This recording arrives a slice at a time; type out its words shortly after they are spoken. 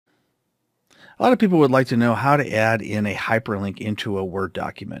A lot of people would like to know how to add in a hyperlink into a Word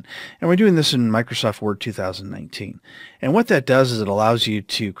document. And we're doing this in Microsoft Word 2019. And what that does is it allows you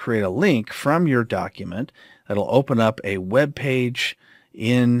to create a link from your document that'll open up a web page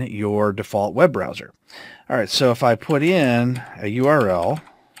in your default web browser. All right, so if I put in a URL,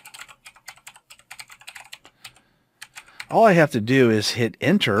 all I have to do is hit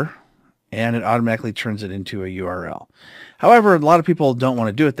enter, and it automatically turns it into a URL. However, a lot of people don't want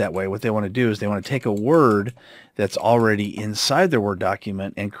to do it that way. What they want to do is they want to take a word that's already inside their Word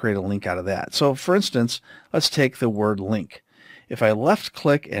document and create a link out of that. So for instance, let's take the word link. If I left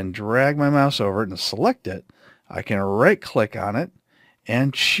click and drag my mouse over it and select it, I can right click on it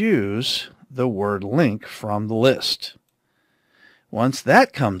and choose the word link from the list. Once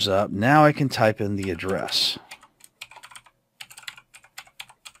that comes up, now I can type in the address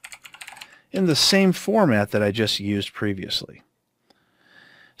in the same format that I just used previously.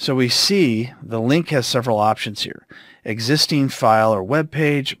 So we see the link has several options here: existing file or web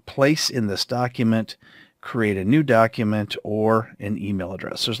page, place in this document, create a new document, or an email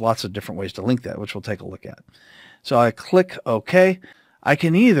address. There's lots of different ways to link that, which we'll take a look at. So I click OK. I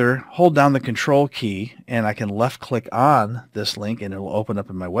can either hold down the control key and I can left click on this link and it'll open up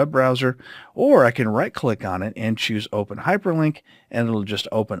in my web browser, or I can right click on it and choose open hyperlink and it'll just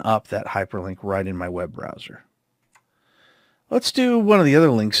open up that hyperlink right in my web browser. Let's do one of the other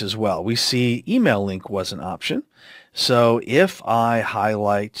links as well. We see email link was an option. So if I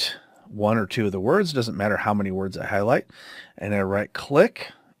highlight one or two of the words, doesn't matter how many words I highlight, and I right click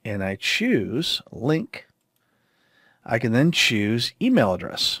and I choose link, I can then choose email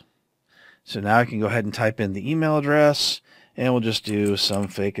address. So now I can go ahead and type in the email address, and we'll just do some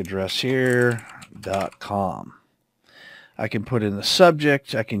fake address here, .com. I can put in the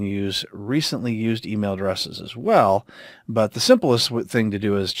subject. I can use recently used email addresses as well, but the simplest thing to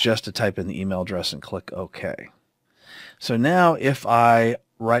do is just to type in the email address and click OK. So now if I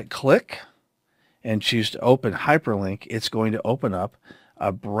right click and choose to open hyperlink, it's going to open up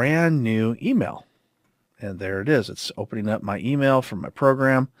a brand new email. And there it is. It's opening up my email from my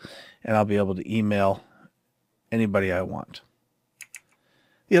program, and I'll be able to email anybody I want.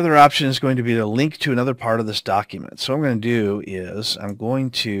 The other option is going to be to link to another part of this document. So what I'm going to do is I'm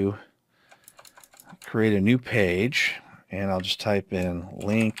going to create a new page, and I'll just type in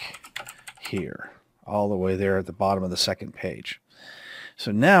link here, all the way there at the bottom of the second page.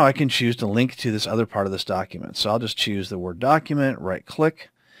 So now I can choose to link to this other part of this document. So I'll just choose the word document, right click,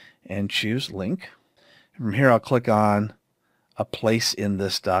 and choose link. From here, I'll click on a place in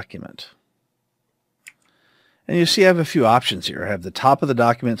this document. And you see I have a few options here. I have the top of the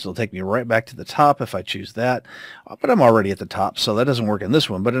document, so it'll take me right back to the top if I choose that. But I'm already at the top, so that doesn't work in this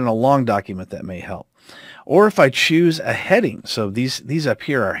one, but in a long document that may help. Or if I choose a heading, so these up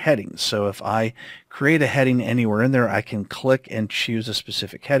here are headings. So if I create a heading anywhere in there, I can click and choose a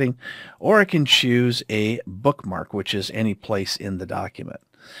specific heading, or I can choose a bookmark, which is any place in the document.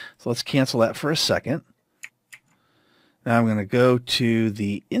 So let's cancel that for a second. Now I'm going to go to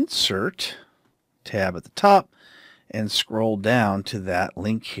the Insert tab at the top and scroll down to that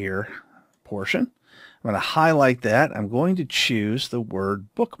link here portion. I'm going to highlight that. I'm going to choose the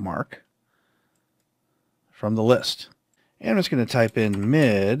word bookmark from the list. And I'm just going to type in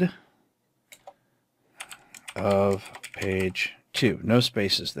mid of page 2. No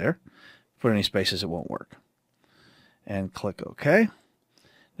spaces there. Put any spaces, it won't work. And click OK.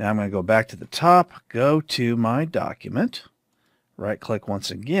 Now I'm going to go back to the top, go to my document, right click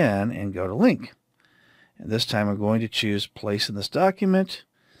once again, and go to link. And this time I'm going to choose place in this document,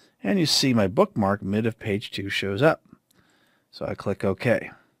 and you see my bookmark mid of page 2 shows up. So I click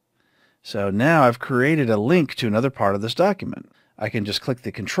OK. So now I've created a link to another part of this document. I can just click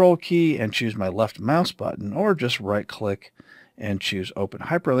the control key and choose my left mouse button, or just right click and choose open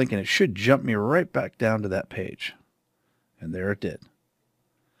hyperlink, and it should jump me right back down to that page. And there it did.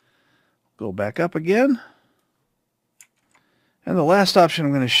 Go back up again. And the last option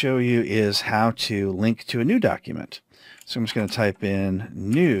I'm going to show you is how to link to a new document. So I'm just going to type in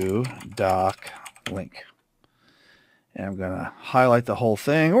new doc link. And I'm going to highlight the whole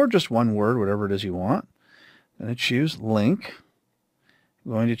thing, or just one word, whatever it is you want. I'm going to choose link.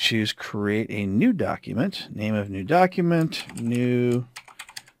 I'm going to choose create a new document. Name of new document, new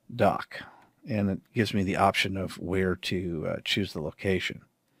doc. And it gives me the option of where to choose the location.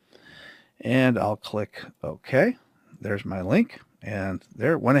 And I'll click OK. There's my link, and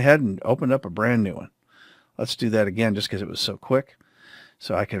there it went ahead and opened up a brand new one. Let's do that again just because it was so quick.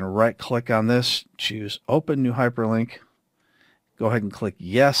 So I can right click on this, choose open new hyperlink, go ahead and click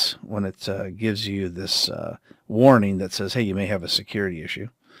yes when it gives you this warning that says, hey, you may have a security issue.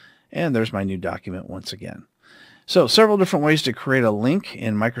 And there's my new document once again. So several different ways to create a link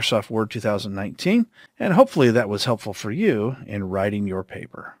in Microsoft Word 2019, and hopefully that was helpful for you in writing your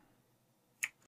paper.